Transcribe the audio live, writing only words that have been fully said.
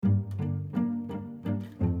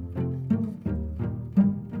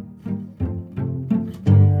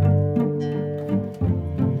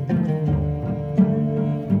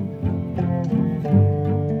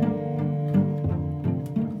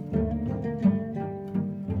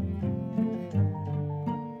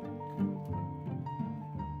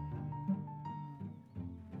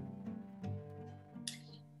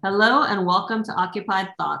Hello and welcome to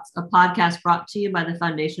Occupied Thoughts, a podcast brought to you by the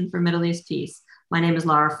Foundation for Middle East Peace. My name is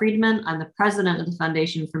Laura Friedman. I'm the president of the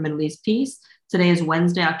Foundation for Middle East Peace. Today is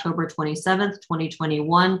Wednesday, October 27th,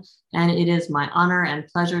 2021, and it is my honor and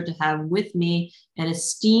pleasure to have with me an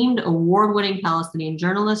esteemed award-winning Palestinian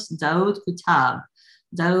journalist, Daoud Koutab.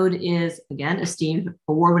 Daoud is, again, esteemed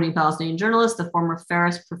award-winning Palestinian journalist, the former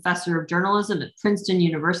Ferris Professor of Journalism at Princeton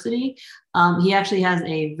University. He actually has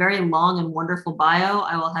a very long and wonderful bio.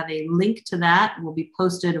 I will have a link to that. It will be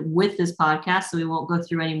posted with this podcast, so we won't go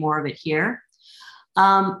through any more of it here.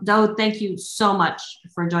 Daoud, thank you so much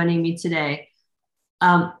for joining me today.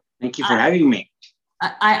 Thank you for having me.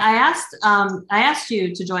 I asked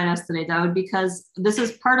you to join us today, Daoud, because this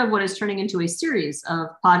is part of what is turning into a series of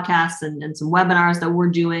podcasts and some webinars that we're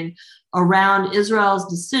doing around Israel's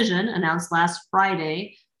decision announced last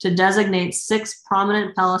Friday to designate 6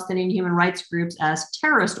 prominent Palestinian human rights groups as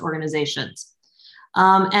terrorist organizations.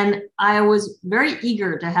 And I was very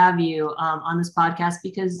eager to have you on this podcast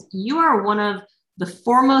because you are one of the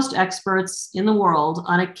foremost experts in the world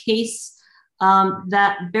on a case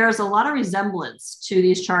that bears a lot of resemblance to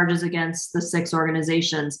these charges against the 6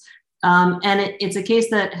 organizations. And it's a case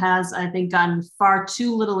that has, I think, gotten far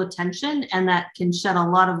too little attention and that can shed a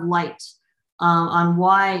lot of light on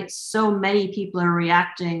why so many people are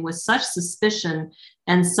reacting with such suspicion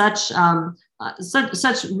and such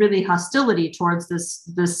really hostility towards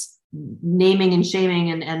this naming and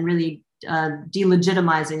shaming and really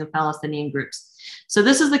delegitimizing of Palestinian groups. So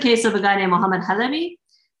this is the case of a guy named Mohammed Halabi.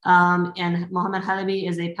 And Mohammed Halabi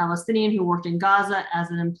is a Palestinian who worked in Gaza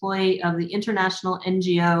as an employee of the international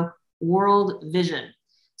NGO World Vision.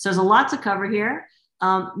 So there's a lot to cover here.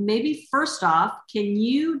 Maybe first off, can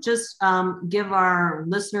you just give our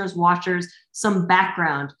listeners, watchers, some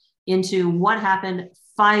background into what happened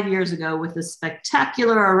 5 years ago with the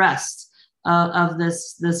spectacular arrest of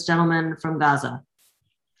this gentleman from Gaza?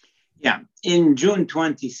 Yeah, in June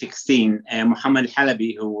 2016, Mohammed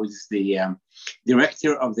Halabi, who was the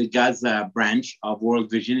director of the Gaza branch of World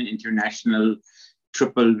Vision, international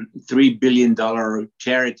 $3 billion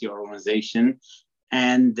charity organization,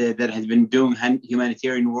 and that has been doing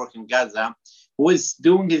humanitarian work in Gaza, was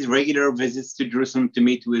doing his regular visits to Jerusalem to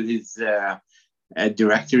meet with his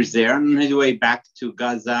directors there. And on his way back to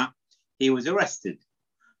Gaza, he was arrested.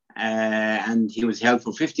 And he was held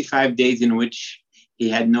for 55 days in which he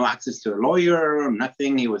had no access to a lawyer,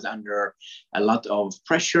 nothing. He was under a lot of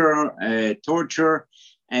pressure, torture.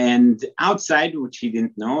 And outside, which he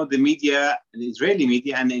didn't know, the media, the Israeli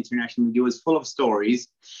media and the international media was full of stories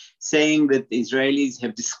saying that the Israelis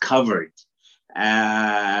have discovered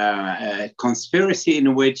a conspiracy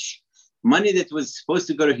in which money that was supposed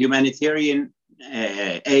to go to humanitarian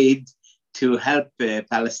aid to help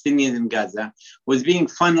Palestinians in Gaza was being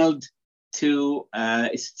funneled to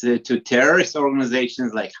terrorist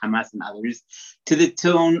organizations like Hamas and others to the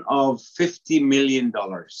tune of $50 million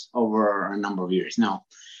over a number of years. Now,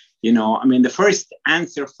 the first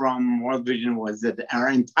answer from World Vision was that our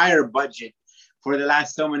entire budget for the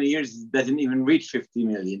last so many years doesn't even reach 50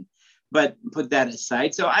 million. But put that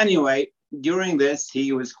aside. So anyway, during this,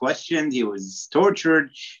 he was questioned, he was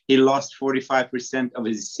tortured, he lost 45% of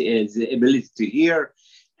his ability to hear.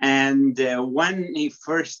 And when he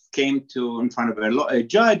first came in front of a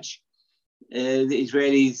judge, the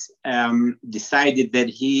Israelis decided that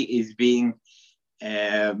he is being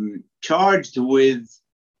charged with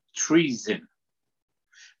treason.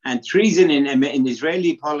 And treason in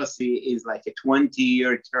Israeli policy is like a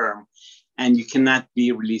 20-year term, and you cannot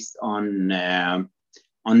be released on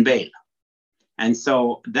bail. And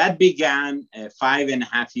so that began a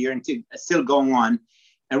 5.5 year, and still going on,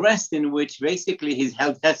 arrest in which basically he's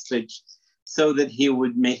held hostage so that he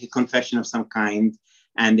would make a confession of some kind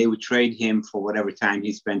and they would trade him for whatever time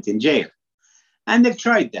he spent in jail. And they've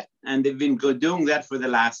tried that. And they've been doing that for the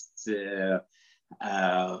last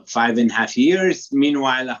 5.5 years.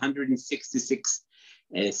 Meanwhile, 166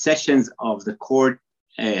 sessions of the court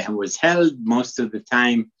was held, most of the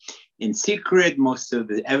time in secret. Most of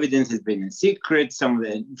the evidence has been in secret. Some of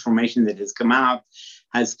the information that has come out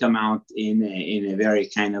in a very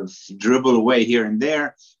kind of dribble way here and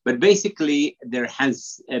there. But basically, there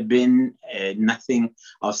has been nothing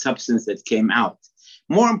of substance that came out.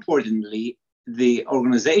 More importantly, the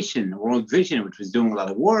organization, World Vision, which was doing a lot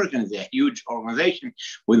of work, and is a huge organization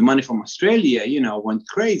with money from Australia, went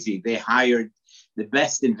crazy. They hired the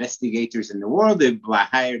best investigators in the world. They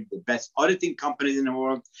hired the best auditing companies in the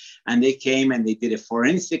world. And they came and they did a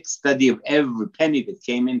forensic study of every penny that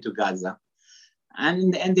came into Gaza. And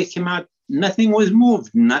in the end, they came out, nothing was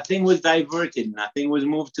moved, nothing was diverted, nothing was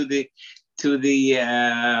moved to to the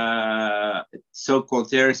so-called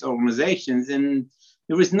terrorist organizations, and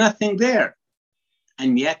there was nothing there.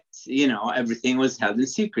 And yet, everything was held in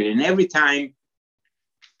secret. And every time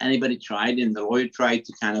anybody tried, and the lawyer tried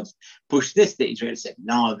to kind of push this, the Israel said,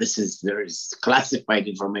 no, there is classified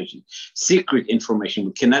information, secret information.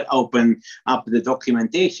 We cannot open up the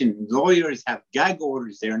documentation. Lawyers have gag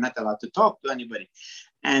orders. They are not allowed to talk to anybody,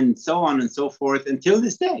 and so on and so forth until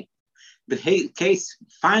this day. The case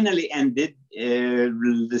finally ended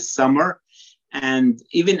this summer, and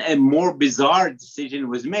even a more bizarre decision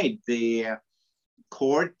was made. The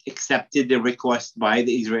court accepted the request by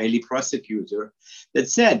the Israeli prosecutor that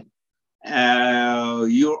said,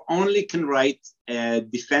 you only can write a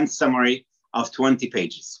defense summary of 20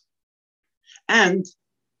 pages. And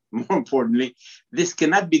more importantly, this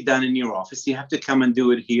cannot be done in your office. You have to come and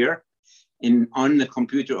do it here on the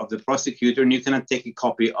computer of the prosecutor, and you cannot take a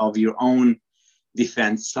copy of your own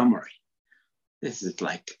defense summary. This is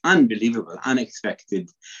like unbelievable, unexpected.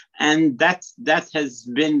 And that has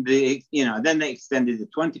been then they extended the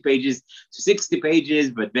 20 pages to 60 pages,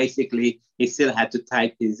 but basically he still had to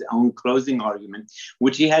type his own closing argument,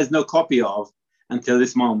 which he has no copy of until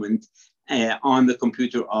this moment on the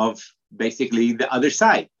computer of basically the other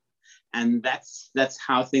side. And that's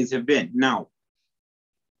how things have been. Now,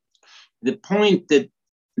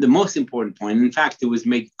 the most important point, in fact, it was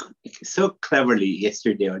made so cleverly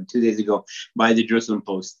yesterday or 2 days ago by the Jerusalem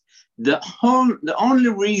Post. The only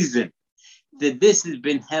reason that this has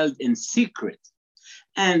been held in secret,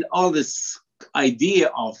 and all this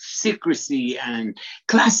idea of secrecy and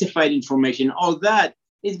classified information, all that,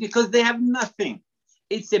 is because they have nothing.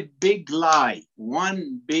 It's a big lie,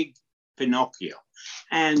 one big Pinocchio.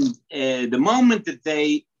 And the moment that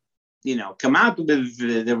they come out with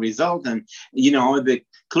the result, and the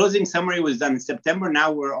closing summary was done in September.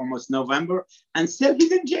 Now we're almost November, and still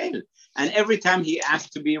he's in jail. And every time he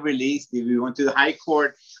asked to be released, if he went to the High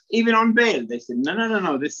Court, even on bail, they said,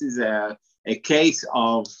 no, this is a case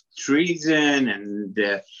of treason and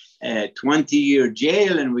 20-year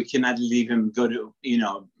jail, and we cannot leave him go to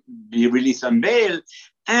be released on bail.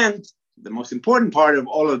 And the most important part of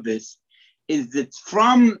all of this is that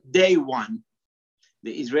from day one,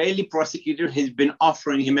 the Israeli prosecutor has been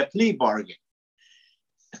offering him a plea bargain.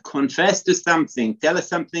 Confess to something, tell us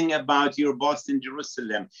something about your boss in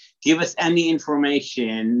Jerusalem, give us any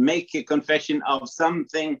information, make a confession of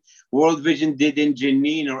something World Vision did in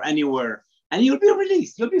Jenin or anywhere, and you'll be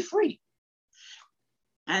released, you'll be free.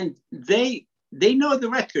 And they know the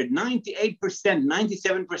record. 98%,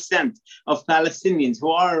 97% of Palestinians who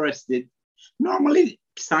are arrested normally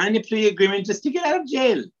sign a plea agreement just to get out of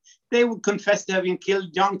jail. They would confess to having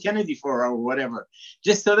killed John Kennedy or whatever,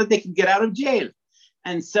 just so that they could get out of jail.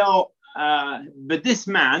 And so, but this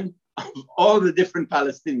man, of all the different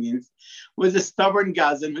Palestinians, was a stubborn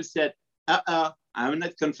Gazan who said, I'm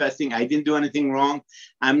not confessing. I didn't do anything wrong.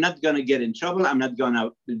 I'm not going to get in trouble. I'm not going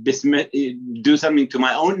to do something to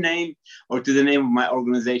my own name or to the name of my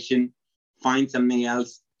organization. Find something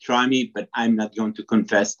else. Try me, but I'm not going to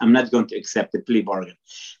confess. I'm not going to accept a plea bargain.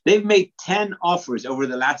 They've made 10 offers over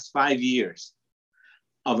the last 5 years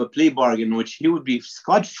of a plea bargain, which he would be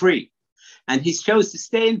scot-free. And he chose to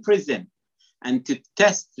stay in prison and to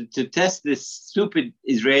test this stupid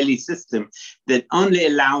Israeli system that only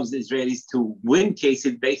allows Israelis to win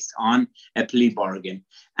cases based on a plea bargain.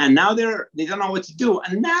 And now they don't know what to do.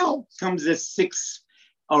 And now comes the 6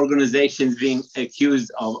 organizations being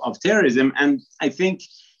accused of terrorism. And I think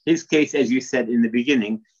his case, as you said in the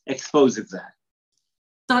beginning, exposes that.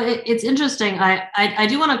 So it's interesting. I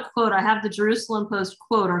do want to quote, I have the Jerusalem Post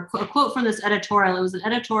quote, or a quote from this editorial. It was an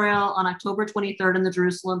editorial on October 23rd in the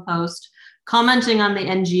Jerusalem Post, commenting on the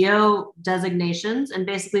NGO designations and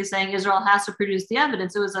basically saying Israel has to produce the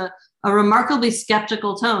evidence. It was a remarkably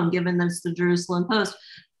skeptical tone, given that it's the Jerusalem Post.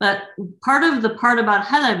 But part about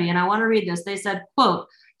Halabi, and I want to read this, they said, quote,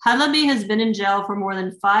 Halabi has been in jail for more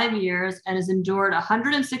than 5 years and has endured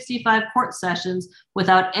 165 court sessions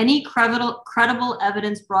without any credible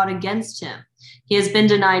evidence brought against him. He has been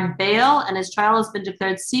denied bail and his trial has been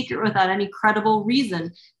declared secret without any credible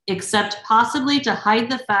reason, except possibly to hide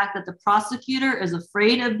the fact that the prosecutor is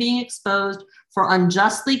afraid of being exposed for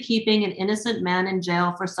unjustly keeping an innocent man in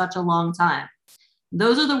jail for such a long time.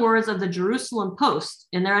 Those are the words of the Jerusalem Post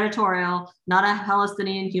in their editorial, not a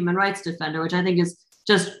Palestinian human rights defender, which I think is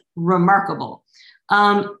just remarkable.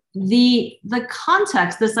 The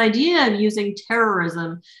context, this idea of using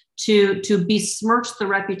terrorism to besmirch the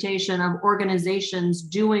reputation of organizations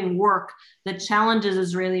doing work that challenges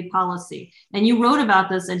Israeli policy. And you wrote about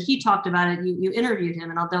this, and he talked about it. You interviewed him,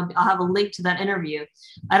 and I'll have a link to that interview.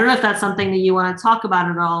 I don't know if that's something that you want to talk about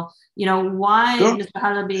at all. You know, why Mr.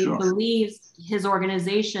 Halabi believes his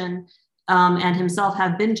organization and himself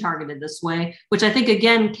have been targeted this way, which I think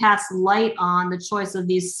again casts light on the choice of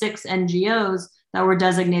these 6 NGOs that were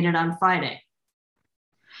designated on Friday.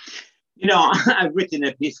 You know, I've written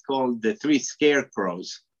a piece called The Three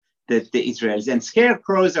Scarecrows that the Israelis, and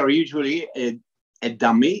scarecrows are usually a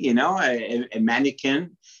dummy, you know, a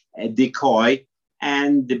mannequin, a decoy,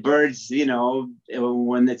 and the birds, you know,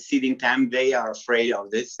 when it's feeding time, they are afraid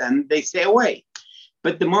of this and they stay away.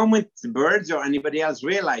 But the moment the birds or anybody else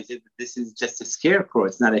realizes that this is just a scarecrow,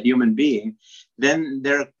 it's not a human being, then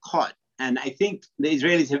they're caught. And I think the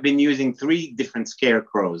Israelis have been using 3 different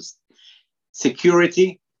scarecrows: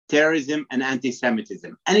 security, terrorism, and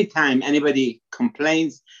anti-Semitism. Anytime anybody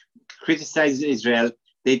complains, criticizes Israel,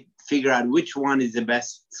 they figure out which one is the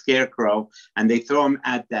best scarecrow and they throw them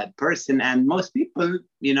at that person. And most people,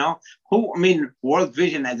 you know, World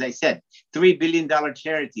Vision, as I said, $3 billion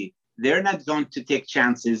charity, they're not going to take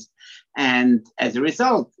chances. And as a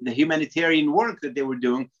result, the humanitarian work that they were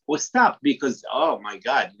doing was stopped because, oh my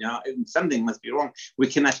God, you know, something must be wrong. We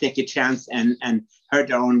cannot take a chance and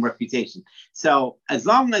hurt our own reputation. So as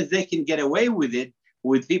long as they can get away with it,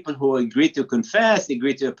 with people who agree to confess,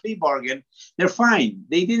 agree to a plea bargain, they're fine.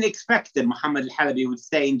 They didn't expect that Mohammed al-Halabi would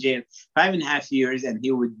stay in jail 5.5 years and he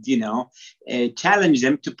would, you know, challenge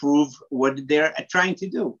them to prove what they're trying to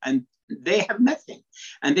do. And they have nothing.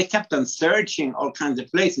 And they kept on searching all kinds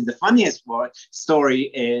of places. The funniest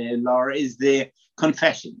story, Laura, is the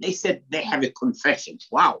confession. They said they have a confession.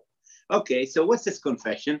 Wow. Okay, so what's this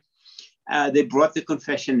confession? They brought the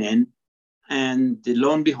confession in, and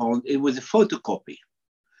lo and behold, it was a photocopy.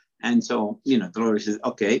 And so, you know, the lawyer says,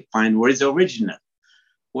 okay, fine, where's the original?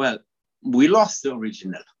 Well, we lost the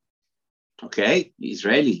original. Okay, the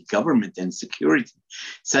Israeli government and security,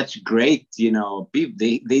 such great, you know, people,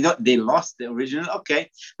 they lost the original. Okay,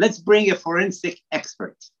 let's bring a forensic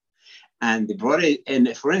expert. And they brought in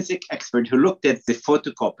a forensic expert who looked at the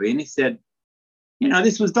photocopy and he said, you know,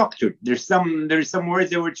 this was doctored. There's some words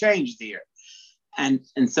that were changed here. And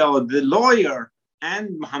so the lawyer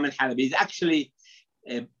and Mohammed Halabi is actually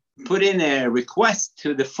put in a request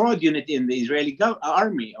to the fraud unit in the Israeli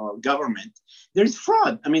army or government. There's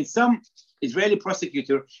fraud. I mean, some Israeli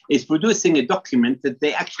prosecutor is producing a document that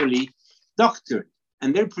they actually doctored,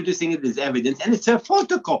 and they're producing it as evidence, and it's a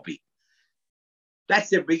photocopy. That's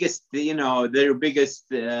their biggest, you know,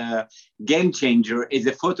 game changer is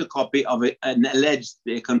a photocopy of an alleged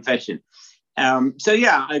confession. So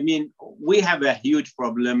yeah, I mean, we have a huge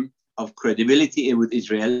problem of credibility with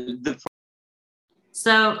Israel.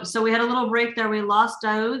 So we had a little break there. We lost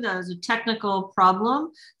Daoud. That was a technical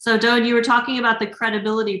problem. So Daoud, you were talking about the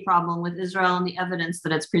credibility problem with Israel and the evidence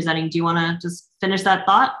that it's presenting. Do you want to just finish that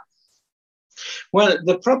thought? Well,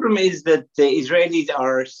 the problem is that the Israelis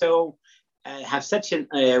are have such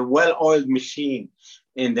a well-oiled machine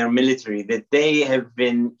in their military that they have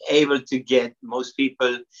been able to get most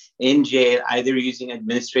people in jail, either using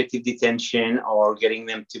administrative detention or getting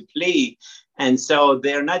them to plea. And so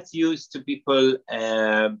they're not used to people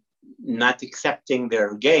not accepting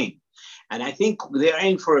their game. And I think they're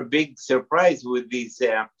in for a big surprise with these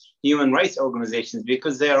human rights organizations,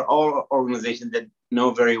 because they are all organizations that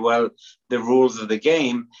know very well the rules of the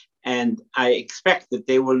game. And I expect that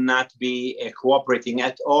they will not be cooperating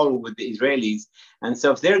at all with the Israelis. And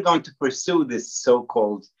so if they're going to pursue this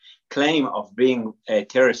so-called claim of being a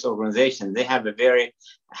terrorist organization, they have a very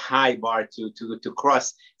high bar to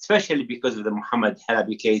cross, especially because of the Mohammed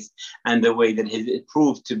Halabi case and the way that it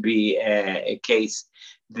proved to be a case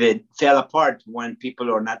that fell apart when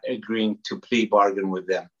people are not agreeing to plea bargain with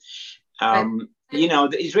them. You know,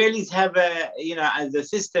 the Israelis have the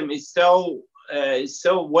system is so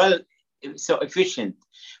efficient.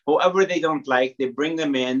 Whoever they don't like, they bring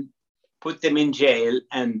them in, put them in jail,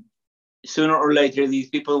 and sooner or later, these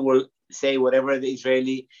people will say whatever the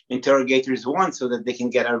Israeli interrogators want so that they can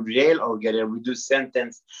get out of jail or get a reduced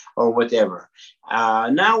sentence or whatever.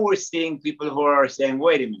 Now we're seeing people who are saying,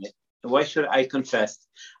 wait a minute, why should I confess?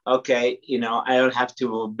 Okay, you know, I'll have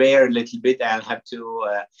to bear a little bit. I'll have to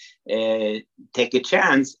take a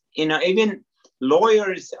chance. You know, even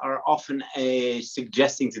lawyers are often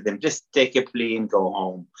suggesting to them, just take a plea and go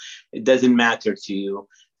home. It doesn't matter to you.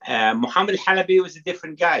 Mohammed Halabi was a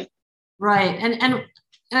different guy. Right. And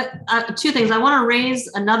two things. I want to raise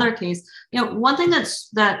another case. One thing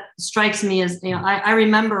that strikes me is, I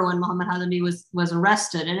remember when Mohammed Halabi was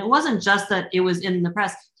arrested, and it wasn't just that it was in the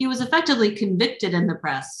press. He was effectively convicted in the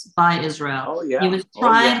press by Israel. Oh yeah. He was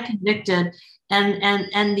tried, convicted,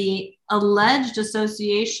 and the alleged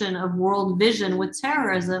association of World Vision with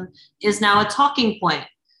terrorism is now a talking point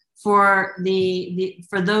for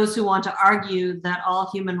for those who want to argue that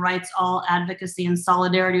all human rights, all advocacy and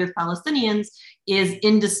solidarity with Palestinians is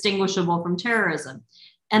indistinguishable from terrorism.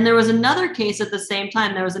 And there was another case at the same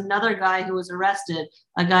time. There was another guy who was arrested,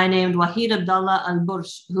 a guy named Wahid Abdallah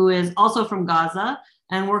al-Bursh, who is also from Gaza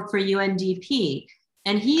and worked for UNDP.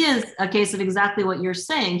 And he is a case of exactly what you're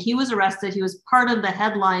saying. He was arrested. He was part of the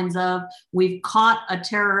headlines of, we've caught a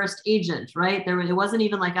terrorist agent, right? It wasn't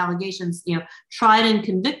even like allegations, tried and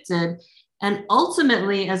convicted. And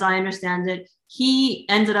ultimately, as I understand it, he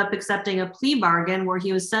ended up accepting a plea bargain where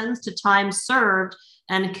he was sentenced to time served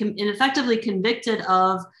and effectively convicted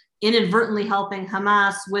of inadvertently helping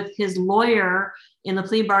Hamas, with his lawyer in the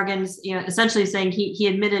plea bargains, essentially saying he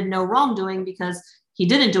admitted no wrongdoing because he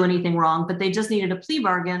didn't do anything wrong, but they just needed a plea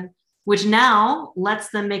bargain, which now lets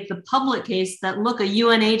them make the public case that, look, a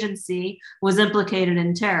UN agency was implicated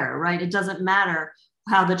in terror, right? It doesn't matter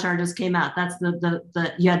how the charges came out. That's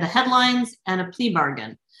you had the headlines and a plea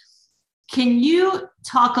bargain. Can you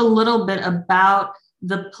talk a little bit about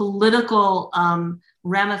the political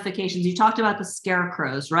ramifications? You talked about the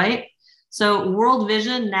scarecrows, right? So World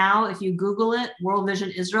Vision now, if you Google it, World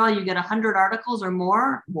Vision Israel, you get 100 articles or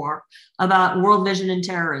more about World Vision and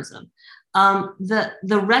terrorism. The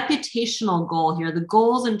reputational goal here, the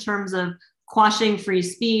goals in terms of quashing free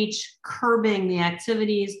speech, curbing the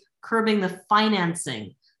activities, curbing the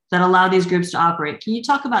financing that allow these groups to operate. Can you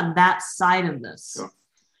talk about that side of this? Sure.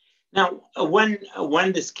 Now,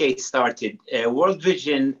 when this case started, World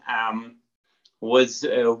Vision was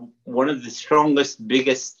one of the strongest,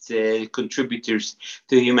 biggest contributors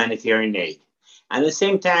to humanitarian aid. And at the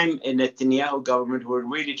same time, the Netanyahu government were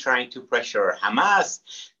really trying to pressure Hamas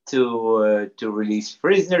to release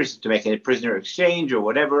prisoners, to make a prisoner exchange or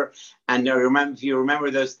whatever. And if you remember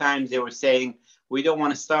those times, they were saying, we don't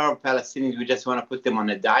want to starve Palestinians, we just want to put them on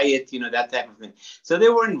a diet, that type of thing. So they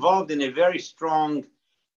were involved in a very strong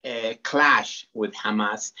clash with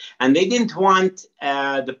Hamas, and they didn't want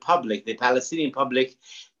the public, the Palestinian public,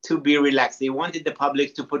 to be relaxed. They wanted the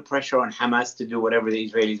public to put pressure on Hamas to do whatever the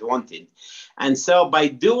Israelis wanted. And so by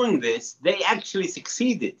doing this, they actually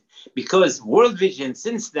succeeded, because World Vision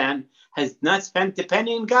since then has not spent a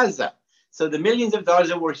penny in Gaza. So the millions of dollars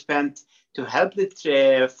that were spent to help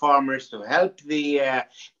the farmers, to help the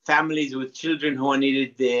families with children who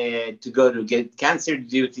needed to go to get cancer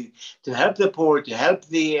duty, to help the poor, to help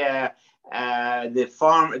the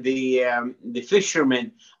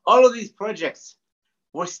fishermen. All of these projects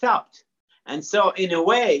were stopped. And so in a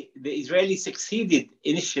way, the Israelis succeeded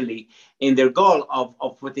initially in their goal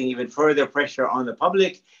of putting even further pressure on the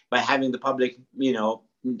public by having the public,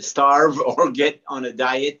 starve or get on a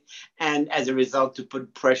diet, and as a result to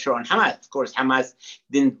put pressure on Hamas. Of course, Hamas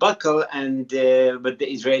didn't buckle, but the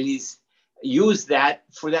Israelis used that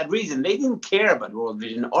for that reason. They didn't care about World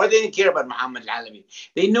Vision, or they didn't care about Mohammed Halabi.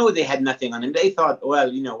 They know they had nothing on him. They thought,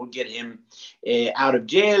 well, we'll get him out of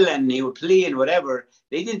jail and he will plea and whatever.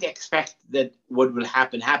 They didn't expect that what will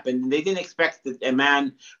happen happened. They didn't expect that a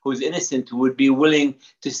man who's innocent would be willing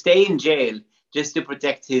to stay in jail just to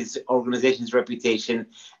protect his organization's reputation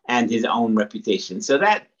and his own reputation. So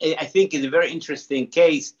that, I think, is a very interesting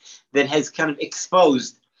case that has kind of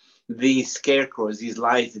exposed these scarecrows, these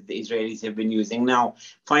lies that the Israelis have been using. Now,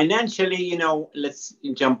 financially, let's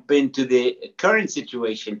jump into the current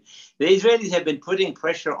situation. The Israelis have been putting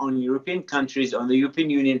pressure on European countries, on the European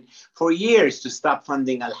Union for years to stop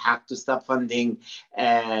funding Al-Haq, to stop funding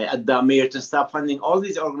Ad-Damir, to stop funding all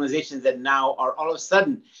these organizations that now are all of a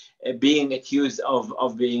sudden being accused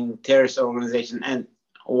of being terrorist organization. And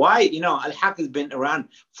why? Al-Haq has been around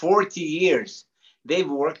 40 years. They've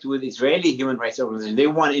worked with Israeli human rights organizations. They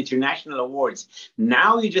won international awards.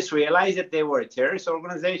 Now you just realize that they were a terrorist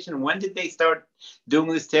organization. When did they start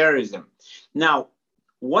doing this terrorism? Now,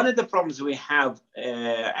 one of the problems we have,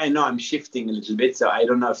 I know I'm shifting a little bit, so I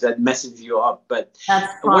don't know if that messes you up, but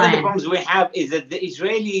one of the problems we have is that the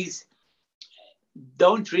Israelis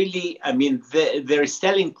don't really, their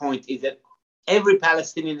selling point is that every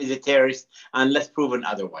Palestinian is a terrorist unless proven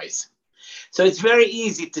otherwise. So it's very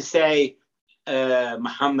easy to say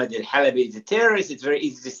Mohammed al-Halabi is a terrorist. It's very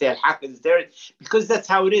easy to say Al-Haq is a terrorist because that's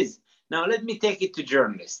how it is. Now, let me take it to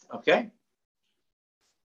journalists, okay?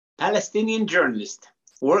 Palestinian journalists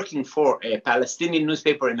working for a Palestinian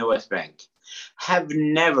newspaper in the West Bank have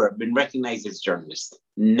never been recognized as journalists.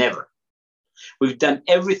 Never. We've done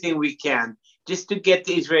everything we can just to get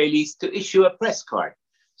the Israelis to issue a press card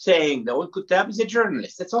saying that Dawood Kutab is a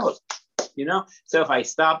journalist. That's all. So if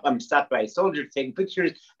I'm stopped by a soldier taking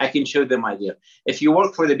pictures, I can show them my deal. If you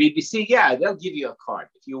work for the BBC, yeah, they'll give you a card.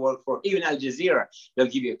 If you work for even Al Jazeera, they'll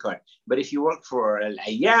give you a card. But if you work for Al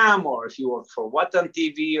Ayyam, or if you work for Watan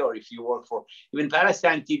TV, or if you work for even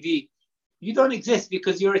Palestine TV, you don't exist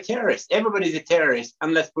because you're a terrorist. Everybody's a terrorist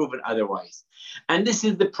unless proven otherwise. And this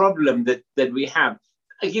is the problem that we have.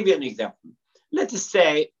 I'll give you an example. Let's just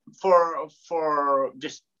say, for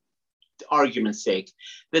just argument's sake,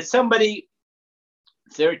 that somebody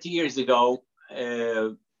 30 years ago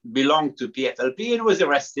belonged to PFLP and was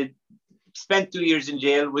arrested, spent 2 years in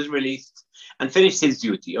jail, was released, and finished his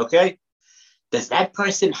duty, okay? Does that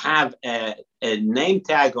person have a name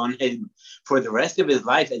tag on him for the rest of his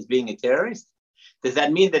life as being a terrorist? Does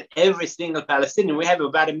that mean that every single Palestinian, we have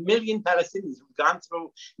about 1 million Palestinians who've gone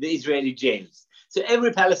through the Israeli jails. So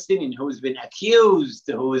every Palestinian who's been accused,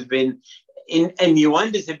 who has been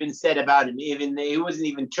innuendos have been said about him, even he wasn't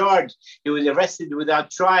even charged, he was arrested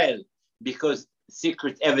without trial because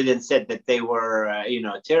secret evidence said that they were,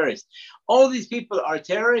 terrorists. All these people are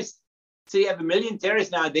terrorists. So you have 1 million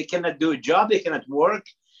terrorists now. They cannot do a job. They cannot work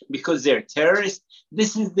because they're terrorists.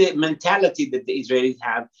 This is the mentality that the Israelis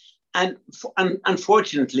have. And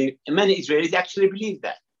unfortunately, many Israelis actually believe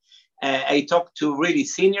that. I talked to really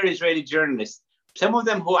senior Israeli journalists, some of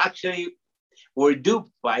them who actually were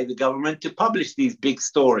duped by the government to publish these big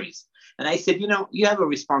stories. And I said, you have a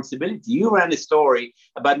responsibility. You ran a story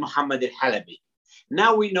about Muhammad al-Halabi.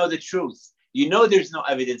 Now we know the truth. There's no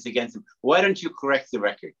evidence against him. Why don't you correct the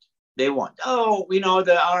record? They won't.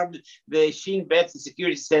 The Shin Bet, the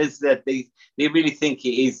security says that they really think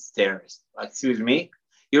he is terrorist. Excuse me?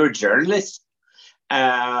 You're a journalist?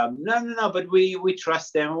 No, but we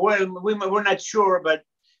trust them. Well, we're not sure, but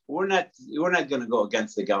we're not going to go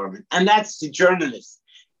against the government. And that's the journalists.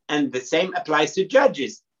 And the same applies to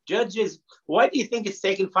judges. Judges, why do you think it's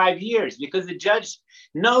taken 5 years? Because the judge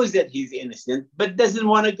knows that he's innocent, but doesn't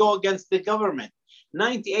want to go against the government.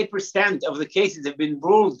 98% of the cases have been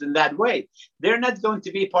ruled in that way. They're not going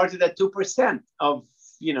to be part of that 2% of,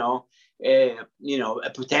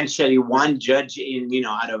 potentially one judge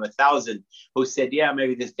out of 1,000 who said, yeah,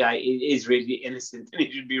 maybe this guy is really innocent and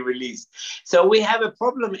he should be released. So we have a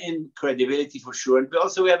problem in credibility for sure. And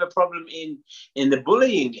also we have a problem in the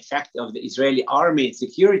bullying effect of the Israeli army and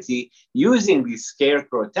security using these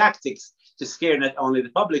scarecrow tactics to scare not only the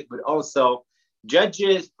public, but also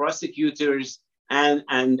judges, prosecutors, and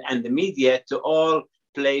the media to all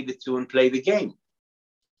play the tune, play the game.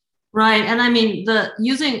 Right. And I mean,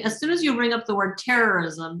 as soon as you bring up the word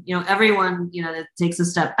terrorism, everyone, it takes a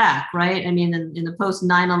step back, right? I mean, in the post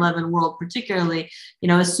 9/11 world, particularly,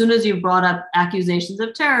 as soon as you brought up accusations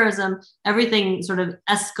of terrorism, everything sort of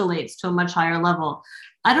escalates to a much higher level.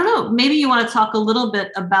 I don't know, maybe you want to talk a little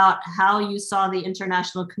bit about how you saw the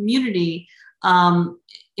international community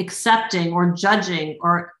accepting or judging,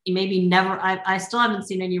 or maybe never, I still haven't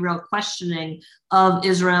seen any real questioning of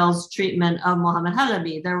Israel's treatment of Mohammed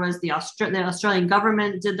Halabi. There was the Australian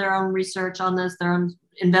government did their own research on this, their own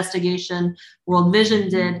investigation, World Vision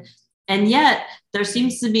did. And yet there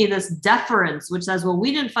seems to be this deference, which says, well,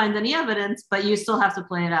 we didn't find any evidence, but you still have to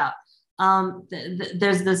play it out.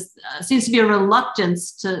 There's this, seems to be a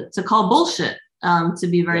reluctance to call bullshit, to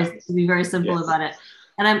be very simple about it.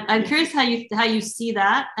 And I'm curious how you see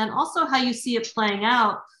that, and also how you see it playing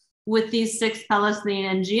out with these 6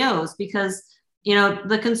 Palestinian NGOs, because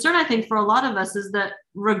the concern I think for a lot of us is that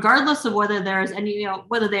regardless of whether there's any,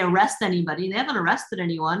 whether they arrest anybody, they haven't arrested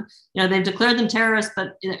anyone. They've declared them terrorists,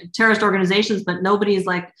 but terrorist organizations, but nobody's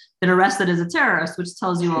been arrested as a terrorist, which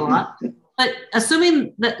tells you a lot. But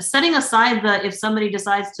assuming that, setting aside if somebody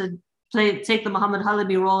decides to take the Mohammed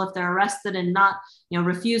Halabi role if they're arrested and not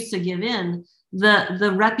refuse to give in,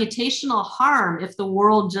 the reputational harm if the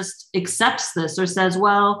world just accepts this or says,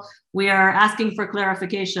 well, we are asking for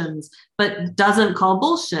clarifications, but doesn't call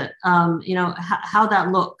bullshit, how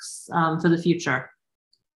that looks for the future.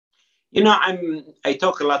 I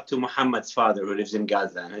talk a lot to Muhammad's father who lives in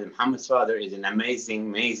Gaza, and Muhammad's father is an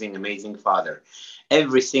amazing father.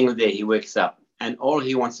 Every single day he wakes up and all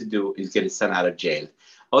he wants to do is get his son out of jail.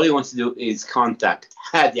 All he wants to do is contact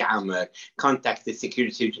Hadi Amr, contact the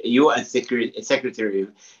UN Secretary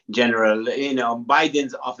General,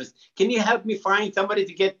 Biden's office. Can you help me find somebody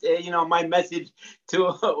to get, my message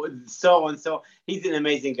to so and so? He's an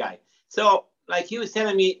amazing guy. So, he was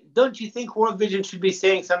telling me, don't you think World Vision should be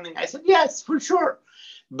saying something? I said, yes, for sure.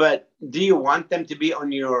 But do you want them to be on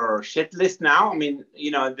your shit list now? I mean,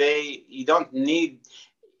 you don't need.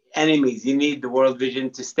 enemies. You need the World Vision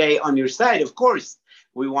to stay on your side. Of course,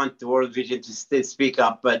 we want the World Vision to speak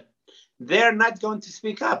up, but they're not going to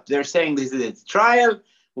speak up. They're saying this is a trial.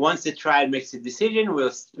 Once the trial makes a decision,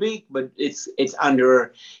 we'll speak, but it's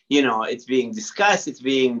under, it's being discussed. It's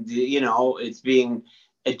being, it's being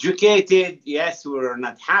educated. Yes, we're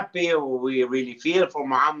not happy, or we really feel for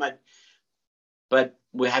Muhammad, but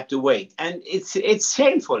we have to wait. And it's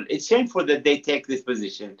shameful. It's shameful that they take this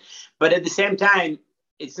position. But at the same time,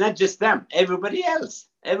 it's not just them. Everybody else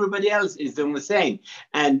is doing the same.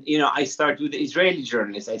 And, I start with the Israeli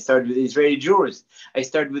journalists. I start with the Israeli jurists. I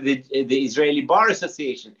start with the Israeli Bar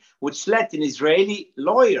Association, which let an Israeli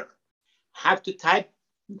lawyer have to type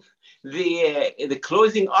the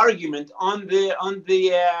closing argument on the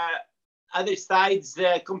other side's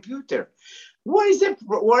computer. What is it?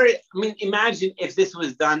 Imagine if this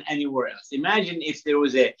was done anywhere else. Imagine if there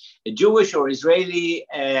was a Jewish or Israeli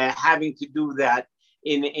having to do that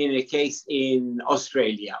in a case in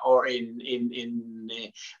Australia or in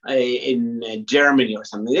Germany or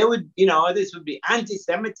something. They would, this would be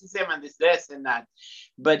anti-Semitism and this and that.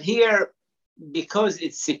 But here, because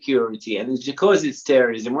it's security and it's because it's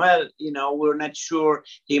terrorism, well, we're not sure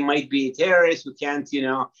he might be a terrorist. We can't,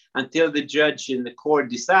 until the judge in the court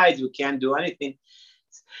decides, we can't do anything.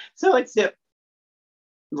 So it's a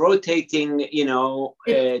rotating,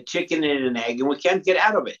 chicken and an egg, and we can't get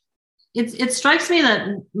out of it. It strikes me that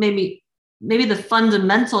maybe the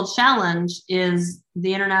fundamental challenge is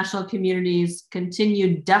the international community's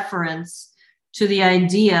continued deference to the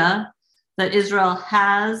idea that Israel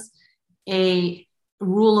has a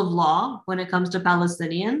rule of law when it comes to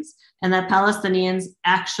Palestinians, and that Palestinians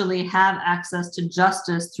actually have access to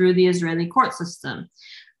justice through the Israeli court system,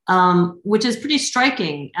 which is pretty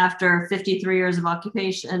striking after 53 years of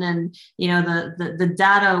occupation. And the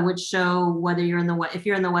data which show whether if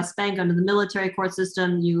you're in the West Bank under the military court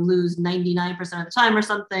system, you lose 99% of the time or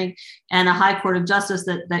something, and a high court of justice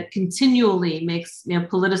that continually makes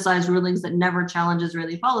politicized rulings that never challenge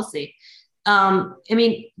Israeli policy.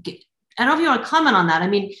 I don't know if you want to comment on that.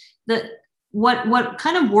 What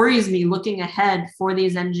kind of worries me looking ahead for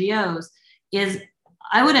these NGOs is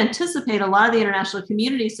I would anticipate a lot of the international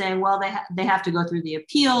community saying, well, they have to go through the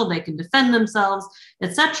appeal, they can defend themselves,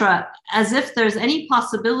 etc., as if there's any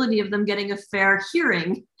possibility of them getting a fair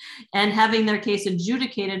hearing and having their case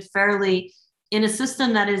adjudicated fairly in a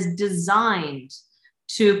system that is designed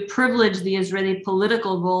to privilege the Israeli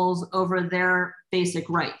political goals over their basic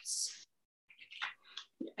rights.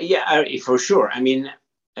 Yeah, for sure.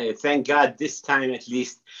 Thank God this time at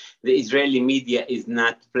least the Israeli media is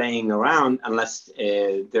not playing around, unless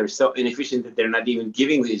they're so inefficient that they're not even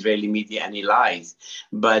giving the Israeli media any lies.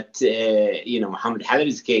 But, Mohammed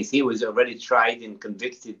Halabi's case, he was already tried and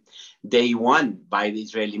convicted day one by the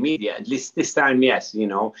Israeli media. At least this time, yes.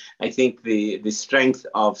 I think the strength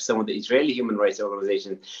of some of the Israeli human rights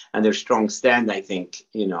organizations and their strong stand, I think,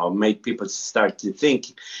 made people start to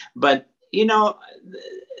think. But,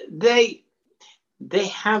 they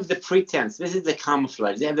have the pretense. This is the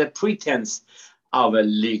camouflage. They have the pretense of a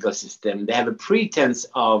legal system. They have a pretense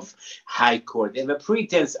of high court. They have a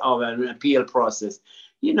pretense of an appeal process.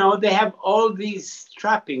 They have all these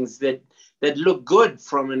trappings that look good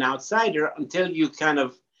from an outsider until you kind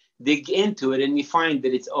of dig into it and you find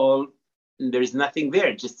that there's nothing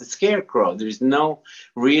there, just a scarecrow. There's no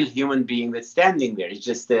real human being that's standing there. It's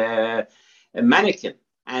just a mannequin.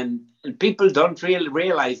 And people don't really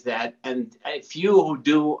realize that, and a few who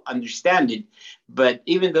do understand it, but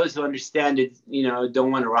even those who understand it,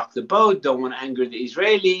 don't want to rock the boat, don't want to anger the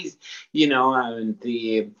Israelis, and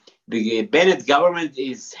the Bennett government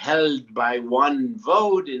is held by one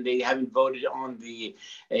vote, and they haven't voted on the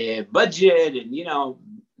budget, and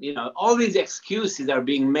all these excuses are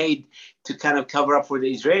being made to kind of cover up for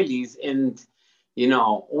the Israelis. And we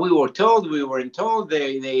weren't told.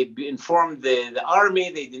 They informed the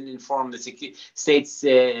army. They didn't inform the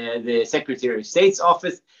the Secretary of State's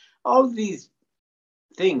office. All these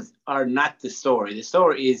things are not the story. The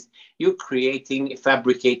story is you're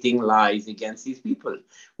fabricating lies against these people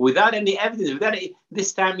without any evidence.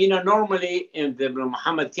 This time, normally in the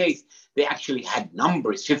Muhammad case, they actually had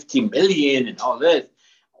numbers, 50 million and all this.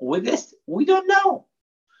 With this, we don't know.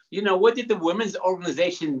 What did the women's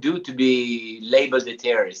organization do to be labeled a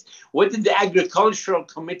terrorist? What did the agricultural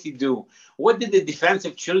committee do? What did the defense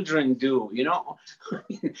of children do?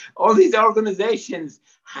 All these organizations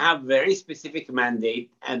have very specific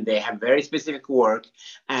mandate and they have very specific work,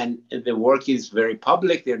 and the work is very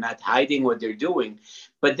public. They're not hiding what they're doing.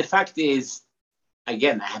 But the fact is,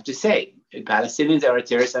 again, I have to say, Palestinians are a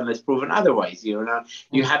terrorist unless proven otherwise.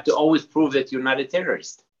 You have to always prove that you're not a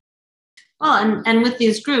terrorist. Well, and with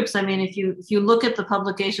these groups, I mean, if you look at the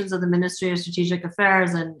publications of the Ministry of Strategic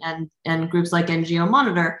Affairs and groups like NGO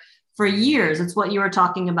Monitor, for years, it's what you were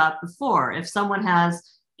talking about before. If someone has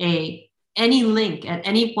any link at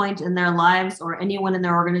any point in their lives, or anyone in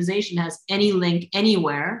their organization has any link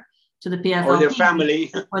anywhere to the PFLP or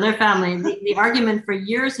their family, the argument for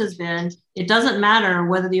years has been, it doesn't matter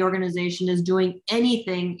whether the organization is doing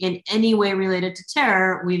anything in any way related to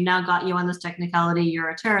terror. We've now got you on this technicality. You're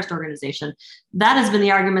a terrorist organization. That has been the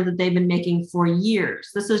argument that they've been making for years.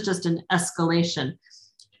 This is just an escalation.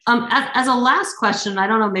 As a last question, I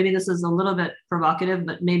don't know, maybe this is a little bit provocative,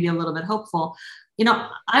 but maybe a little bit hopeful.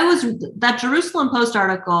 That Jerusalem Post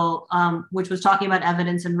article, which was talking about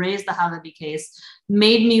evidence and raised the Halabi case,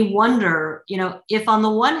 made me wonder, if on the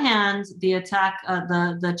one hand, the attack,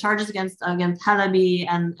 the charges against Halabi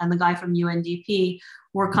and the guy from UNDP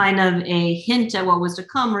were kind of a hint at what was to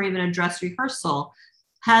come, or even a dress rehearsal,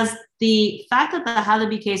 has the fact that the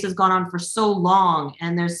Halabi case has gone on for so long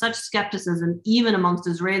and there's such skepticism, even amongst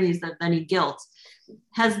Israelis, that any guilt,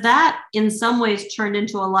 has that in some ways turned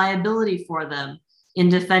into a liability for them in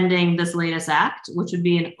defending this latest act, which would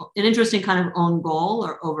be an interesting kind of own goal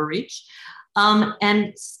or overreach?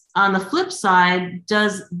 And on the flip side,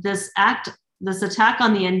 does this attack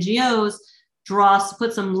on the NGOs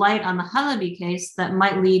put some light on the Halabi case that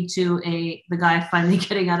might lead to the guy finally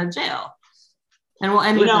getting out of jail? And we'll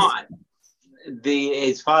end with this.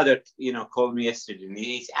 His father, called me yesterday and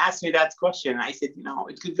he asked me that question. I said,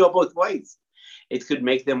 it could go both ways. It could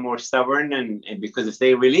make them more stubborn, and because if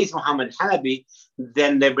they release Mohammed Halabi,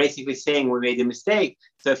 then they're basically saying we made a mistake.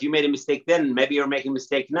 So if you made a mistake then, maybe you're making a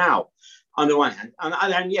mistake now. On the one hand. On the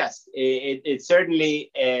other hand, yes, it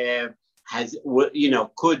certainly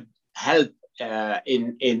could help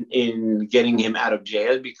in getting him out of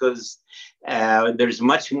jail, because there's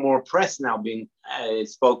much more press now being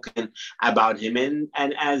spoken about him.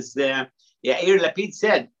 And as Yair Lapid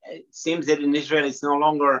said, it seems that in Israel it's no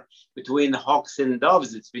longer between hawks and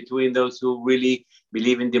doves. It's between those who really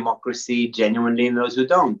believe in democracy genuinely and those who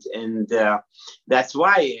don't. And that's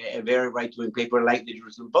why a very right-wing paper like the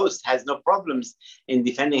Jerusalem Post has no problems in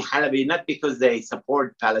defending Halabi, not because they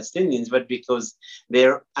support Palestinians, but because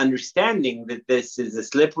they're understanding that this is a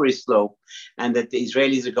slippery slope and that the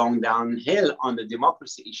Israelis are going downhill on the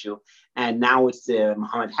democracy issue. And now it's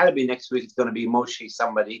Mohammed Halabi. Next week it's going to be Moshe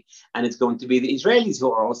somebody, and it's going to be the Israelis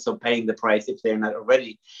who are also paying the price, if they're not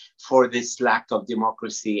already, for this lack of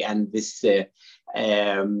democracy and this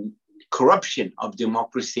corruption of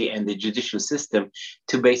democracy and the judicial system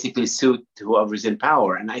to basically suit whoever's in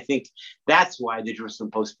power. And I think that's why the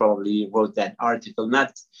Jerusalem Post probably wrote that article,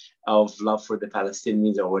 not of love for the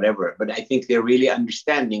Palestinians or whatever, but I think they're really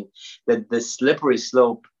understanding that the slippery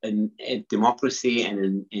slope in democracy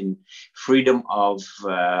and in freedom of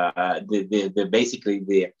basically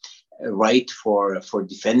the right for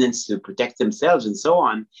defendants to protect themselves and so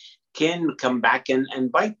on can come back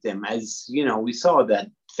and bite them. As we saw that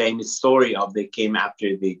famous story of they came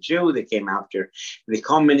after the Jew, they came after the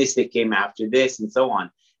communists, they came after this and so on.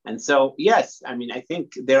 And so, yes, I mean, I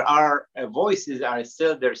think there are voices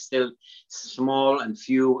they're still small and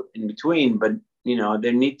few in between, but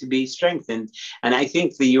there need to be strengthened. And I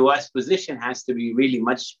think the US position has to be really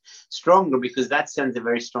much stronger, because that sends a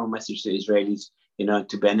very strong message to Israelis,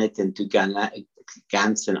 to Bennett and to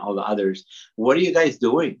Gantz and all the others. What are you guys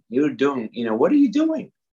doing? What are you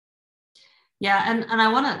doing? Yeah, and I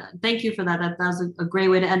want to thank you for that. That was a great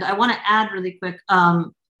way to end. I want to add really quick,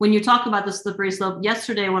 when you talk about the slippery slope,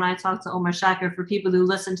 yesterday when I talked to Omar Shaker, for people who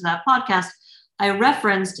listened to that podcast, I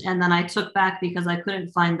referenced, and then I took back because I couldn't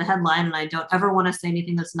find the headline, and I don't ever want to say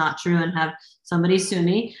anything that's not true and have somebody sue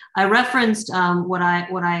me. I referenced what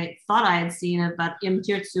I thought I had seen about Im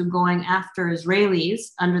Tirtzu going after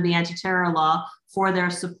Israelis under the anti-terror law for their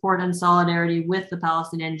support and solidarity with the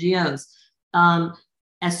Palestinian NGOs.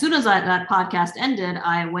 As soon as that podcast ended,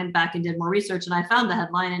 I went back and did more research, and I found the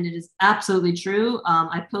headline, and it is absolutely true.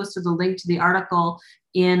 I posted the link to the article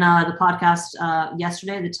in the podcast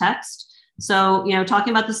yesterday, the text. So,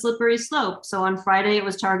 talking about the slippery slope. So on Friday, it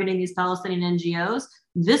was targeting these Palestinian NGOs.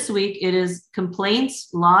 This week, it is complaints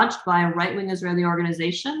lodged by a right-wing Israeli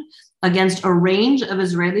organization against a range of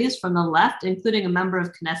Israelis from the left, including a member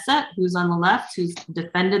of Knesset who's on the left, who's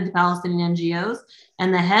defended the Palestinian NGOs,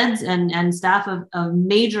 and the heads and staff of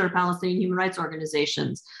major Palestinian human rights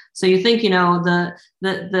organizations. So you think, the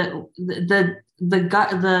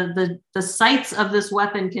sights of this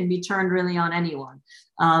weapon can be turned really on anyone.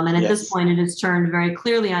 And at this point, it is turned very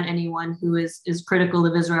clearly on anyone who is critical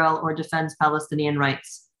of Israel or defends Palestinian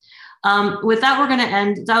rights. With that, we're going to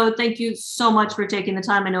end. Dawoud, thank you so much for taking the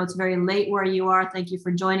time. I know it's very late where you are. Thank you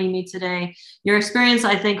for joining me today. Your experience,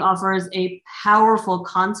 I think, offers a powerful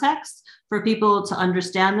context for people to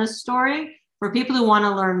understand this story. For people who want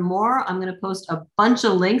to learn more, I'm going to post a bunch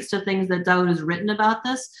of links to things that Dawoud has written about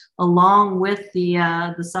this, along with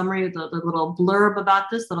the summary, the little blurb about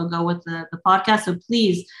this that'll go with the podcast. So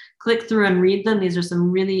please click through and read them. These are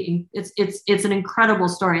some really, it's an incredible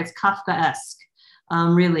story. It's Kafkaesque,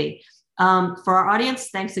 really. For our audience,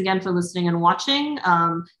 thanks again for listening and watching.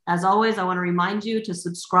 As always, I want to remind you to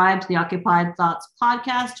subscribe to the Occupied Thoughts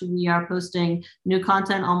podcast. We are posting new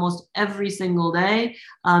content almost every single day.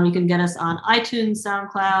 You can get us on iTunes,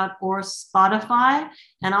 SoundCloud, or Spotify.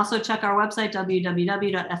 And also check our website, www.fmep.org.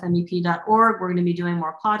 We're going to be doing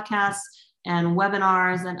more podcasts and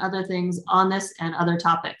webinars and other things on this and other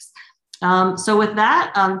topics. So with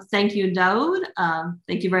that, thank you, Dawoud.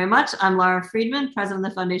 Thank you very much. I'm Lara Friedman, President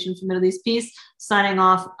of the Foundation for Middle East Peace, signing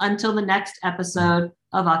off until the next episode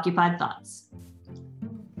of Occupied Thoughts.